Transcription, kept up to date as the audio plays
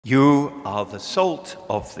You are the salt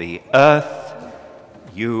of the earth,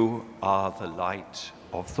 you are the light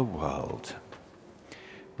of the world.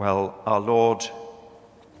 Well, our Lord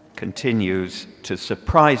continues to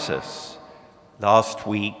surprise us. Last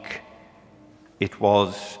week it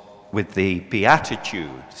was with the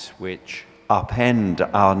Beatitudes, which upend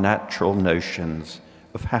our natural notions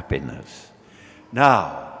of happiness.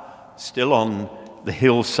 Now, still on the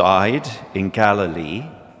hillside in Galilee,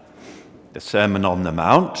 the Sermon on the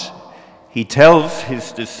Mount, he tells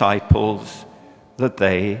his disciples that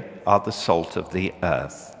they are the salt of the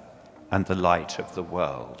earth and the light of the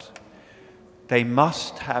world. They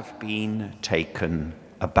must have been taken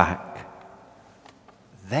aback.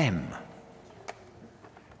 Them.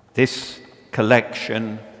 This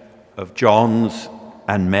collection of Johns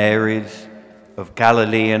and Marys, of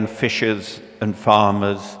Galilean fishers and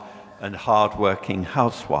farmers and hard-working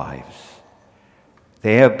housewives,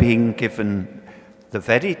 they are being given the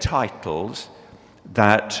very titles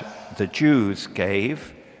that the Jews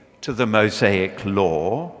gave to the Mosaic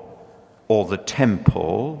law, or the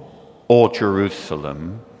temple, or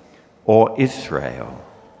Jerusalem, or Israel.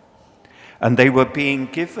 And they were being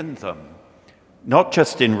given them not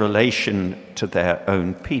just in relation to their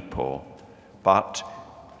own people, but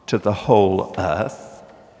to the whole earth,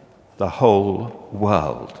 the whole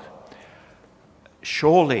world.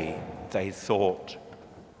 Surely, they thought,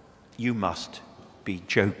 you must be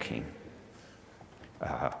joking.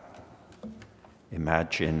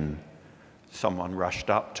 Imagine someone rushed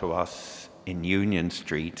up to us in Union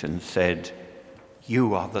Street and said,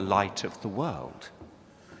 you are the light of the world.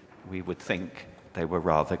 We would think they were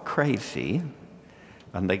rather crazy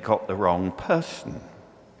and they got the wrong person.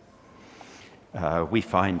 We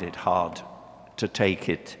find it hard to take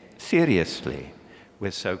it seriously. We're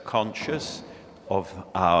so conscious of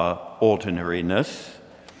our ordinariness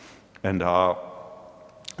and our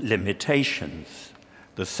limitations.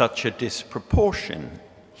 There's such a disproportion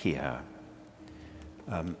here.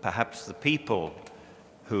 Perhaps the people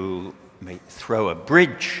who may throw a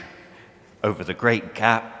bridge over the great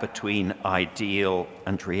gap between ideal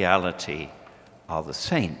and reality are the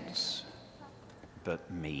saints.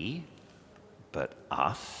 But me? But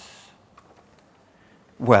us?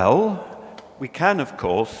 Well, we can, of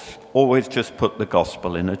course, always just put the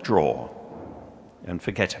gospel in a drawer and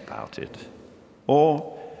forget about it.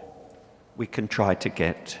 Or we can try to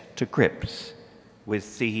get to grips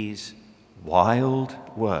with these wild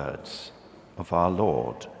words of our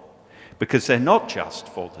Lord, because they're not just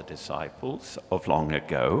for the disciples of long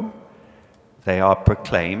ago, they are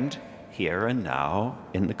proclaimed here and now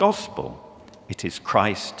in the gospel. It is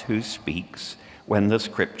Christ who speaks when the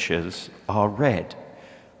scriptures are read.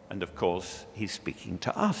 And of course, he's speaking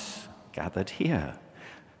to us, gathered here.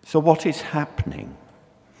 So what is happening?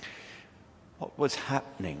 What was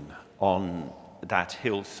happening on that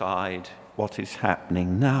hillside? What is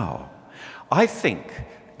happening now? I think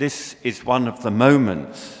this is one of the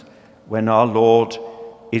moments when our Lord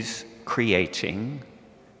is beginning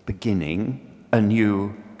a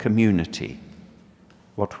new community,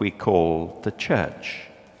 what we call the church.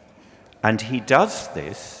 And he does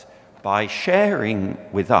this by sharing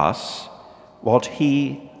with us what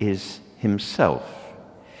he is himself.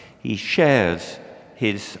 He shares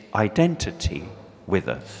his identity with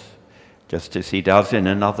us, just as he does in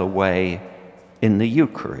another way in the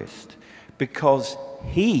Eucharist, because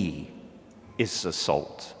he is the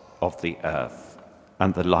salt of the earth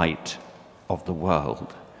and the light of the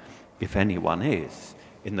world, if anyone is.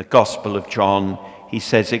 In the Gospel of John, he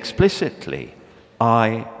says explicitly,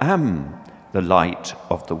 I am the light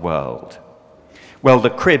of the world. Well,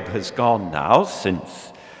 the crib has gone now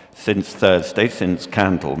since Thursday, since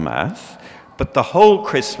Candlemas, but the whole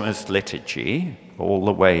Christmas liturgy, all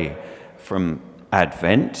the way from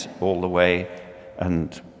Advent, all the way,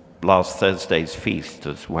 and last Thursday's feast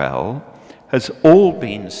as well, has all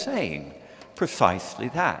been saying precisely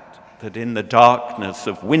that in the darkness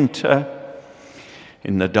of winter,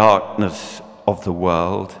 in the darkness of the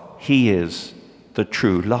world, he is the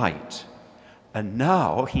true light. And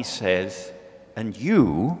now he says, and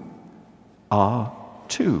you are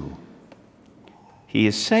too. He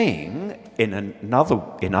is saying, in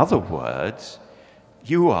other words,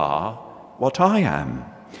 you are what I am.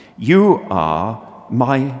 You are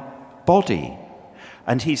my body.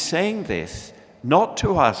 And he's saying this not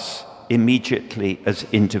to us immediately as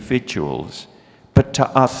individuals, but to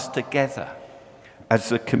us together as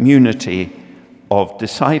the community of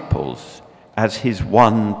disciples, as his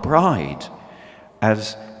one bride,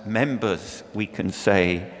 as members, we can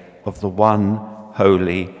say, of the one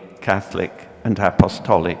holy Catholic and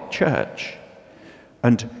Apostolic Church.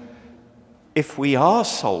 And if we are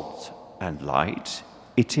salt and light,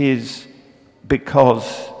 it is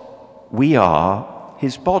because we are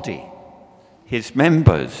his body, his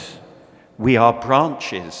members. We are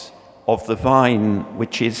branches of the vine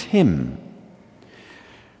which is him.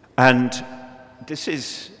 And this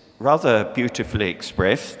is rather beautifully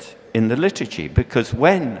expressed in the liturgy, because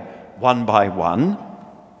when, one by one,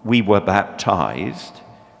 we were baptized,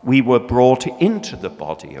 we were brought into the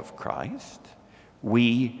body of Christ.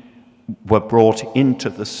 We were brought into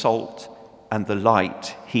the salt and the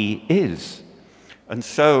light he is. And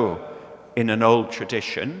so, in an old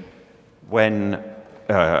tradition, when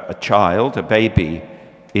a child, a baby,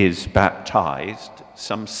 is baptized,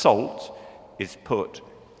 some salt is put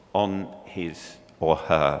on his or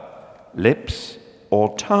her lips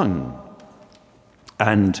or tongue.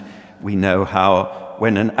 And we know how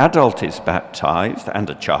when an adult is baptized and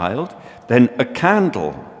a child, then a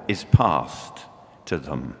candle is passed to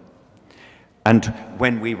them. And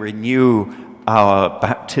when we renew our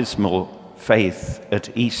baptismal faith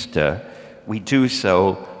at Easter, we do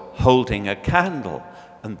so holding a candle.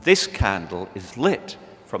 And this candle is lit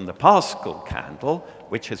from the Paschal candle,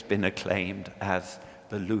 which has been acclaimed as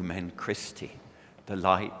the Lumen Christi, the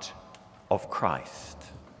light of Christ.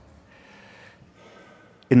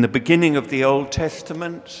 In the beginning of the Old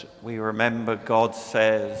Testament, we remember God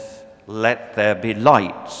says, "Let there be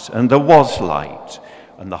light," and there was light,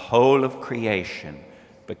 and the whole of creation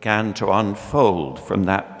began to unfold from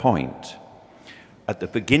that point. At the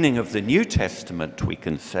beginning of the New Testament, we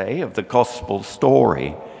can say, of the gospel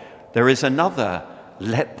story, there is another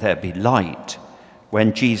 "let there be light"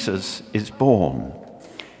 when Jesus is born.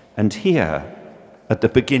 And here, at the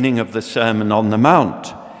beginning of the Sermon on the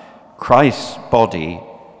Mount, Christ's body,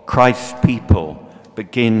 Christ's people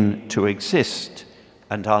begin to exist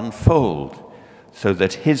and unfold so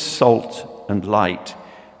that his salt and light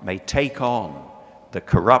may take on the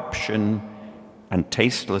corruption and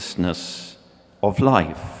tastelessness of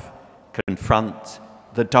life, confront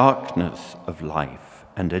the darkness of life,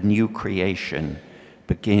 and a new creation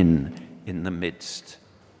begin in the midst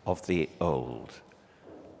of the old.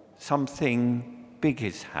 Something big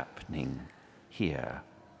is happening here.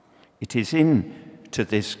 It is into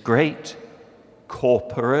this great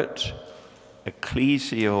corporate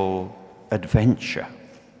ecclesial adventure,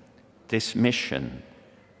 this mission,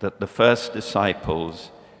 that the first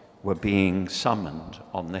disciples were being summoned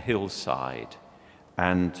on the hillside,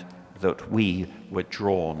 and that we were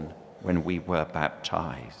drawn when we were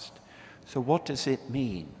baptized. So what does it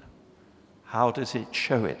mean? How does it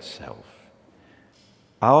show itself?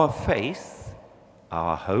 Our faith,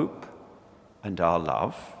 our hope, and our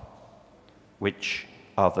love, which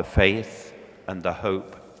are the faith and the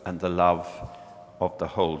hope and the love of the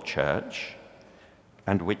whole church,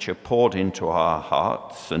 and which are poured into our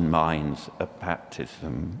hearts and minds at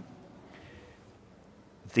baptism.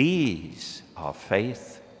 These, our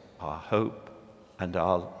faith, our hope, and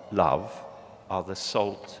our love, are the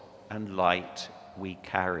salt and light we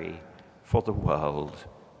carry for the world,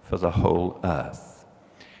 for the whole earth.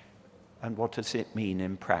 And what does it mean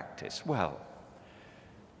in practice? Well,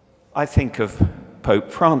 I think of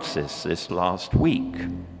Pope Francis this last week.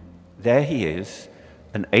 There he is,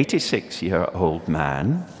 an 86-year-old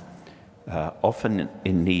man, often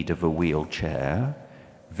in need of a wheelchair,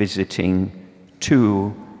 visiting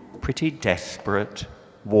two pretty desperate,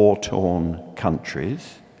 war-torn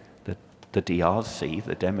countries, the DRC,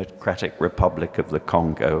 the Democratic Republic of the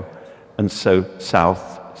Congo, and so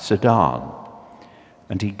South Sudan.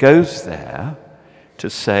 And he goes there to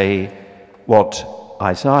say what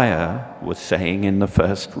Isaiah was saying in the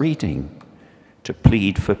first reading, to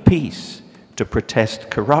plead for peace, to protest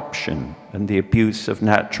corruption and the abuse of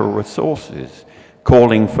natural resources,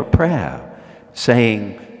 calling for prayer,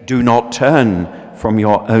 saying, "Do not turn from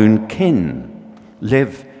your own kin,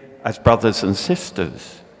 live as brothers and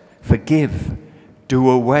sisters, forgive, do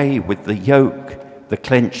away with the yoke, the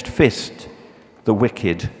clenched fist, the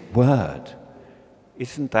wicked word."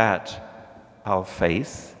 Isn't that our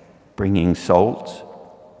faith, bringing salt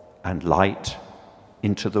and light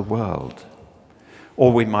into the world?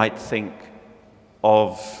 Or we might think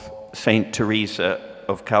of Saint Teresa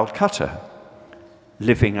of Calcutta,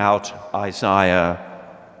 living out Isaiah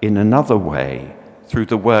in another way, through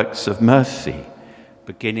the works of mercy,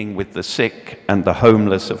 beginning with the sick and the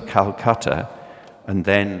homeless of Calcutta, and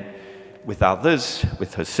then with others,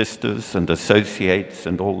 with her sisters and associates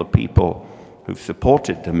and all the people who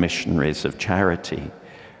supported the missionaries of charity,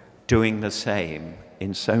 doing the same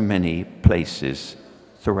in so many places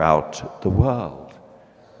throughout the world.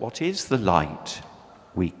 What is the light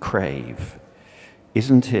we crave?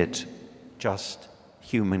 Isn't it just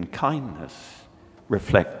human kindness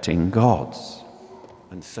reflecting God's.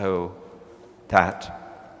 And so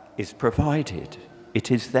that is provided.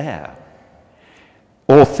 It is there.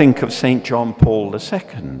 Or think of St. John Paul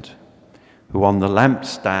II, who on the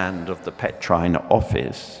lampstand of the Petrine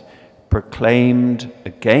office proclaimed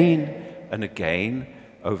again and again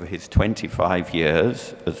over his 25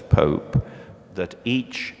 years as Pope that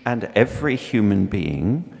each and every human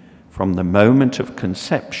being, from the moment of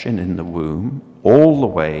conception in the womb all the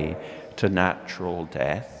way to natural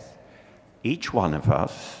death, each one of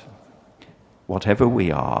us, whatever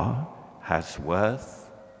we are, has worth,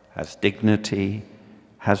 has dignity,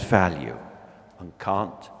 has value, and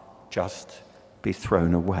can't just be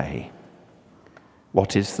thrown away.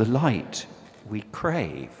 What is the light we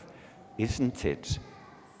crave? Isn't it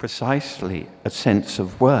precisely a sense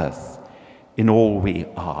of worth in all we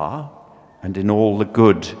are and in all the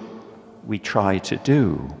good we try to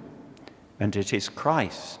do? And it is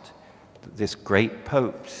Christ that this great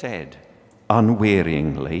Pope said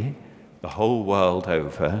unwearyingly the whole world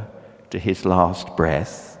over to his last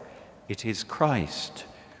breath. It is Christ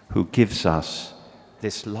who gives us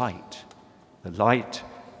this light, the light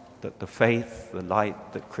that the faith, the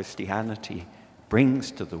light that Christianity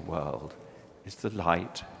brings to the world, is the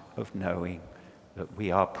light of knowing that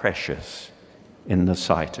we are precious in the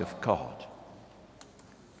sight of God.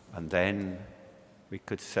 And then we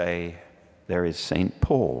could say there is St.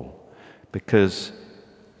 Paul, because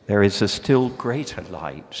there is a still greater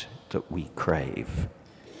light that we crave.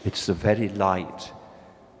 It's the very light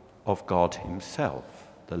of God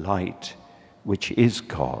himself, the light which is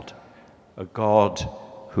God, a God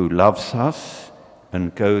who loves us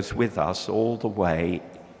and goes with us all the way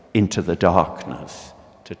into the darkness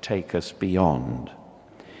to take us beyond.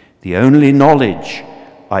 The only knowledge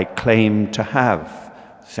I claim to have,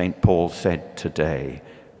 St. Paul said today,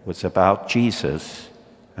 was about Jesus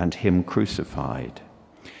and him crucified.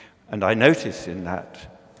 And I noticed in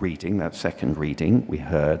that reading, that second reading we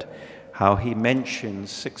heard, how he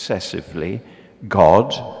mentions successively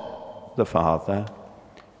God, the Father,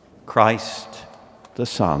 Christ, the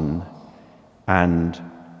Son, and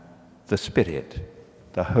the Spirit,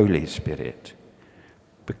 the Holy Spirit.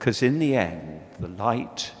 Because in the end, the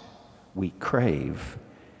light we crave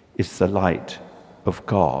is the light of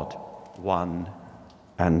God, one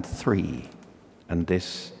and three. And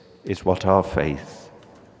this is what our faith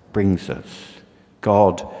brings us.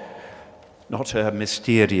 God, not a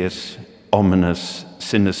mysterious, ominous,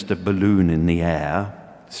 sinister balloon in the air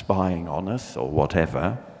spying on us or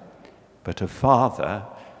whatever, but a Father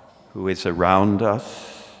who is around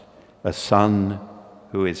us, a Son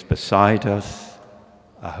who is beside us,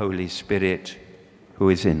 a Holy Spirit who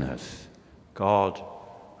is in us, God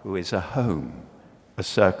who is a home, a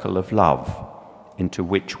circle of love into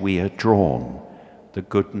which we are drawn, the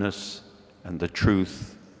goodness and the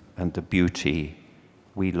truth and the beauty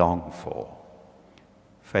we long for.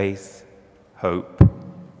 Faith, hope,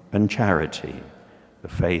 and charity, the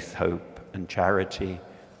faith, hope, and charity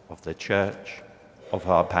of the Church of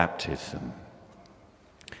our baptism.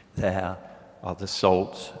 There are the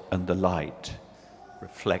salt and the light,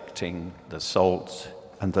 reflecting the salt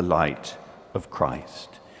and the light of Christ.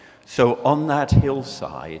 So on that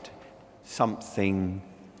hillside, something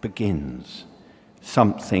begins,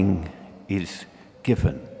 something is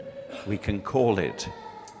given. We can call it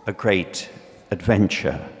a great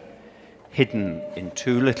adventure, hidden in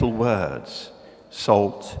two little words,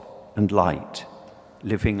 salt and light,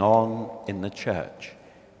 living on in the church,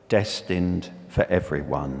 destined for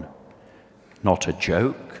everyone. Not a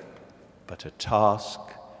joke, but a task,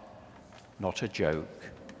 not a joke,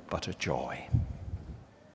 but a joy.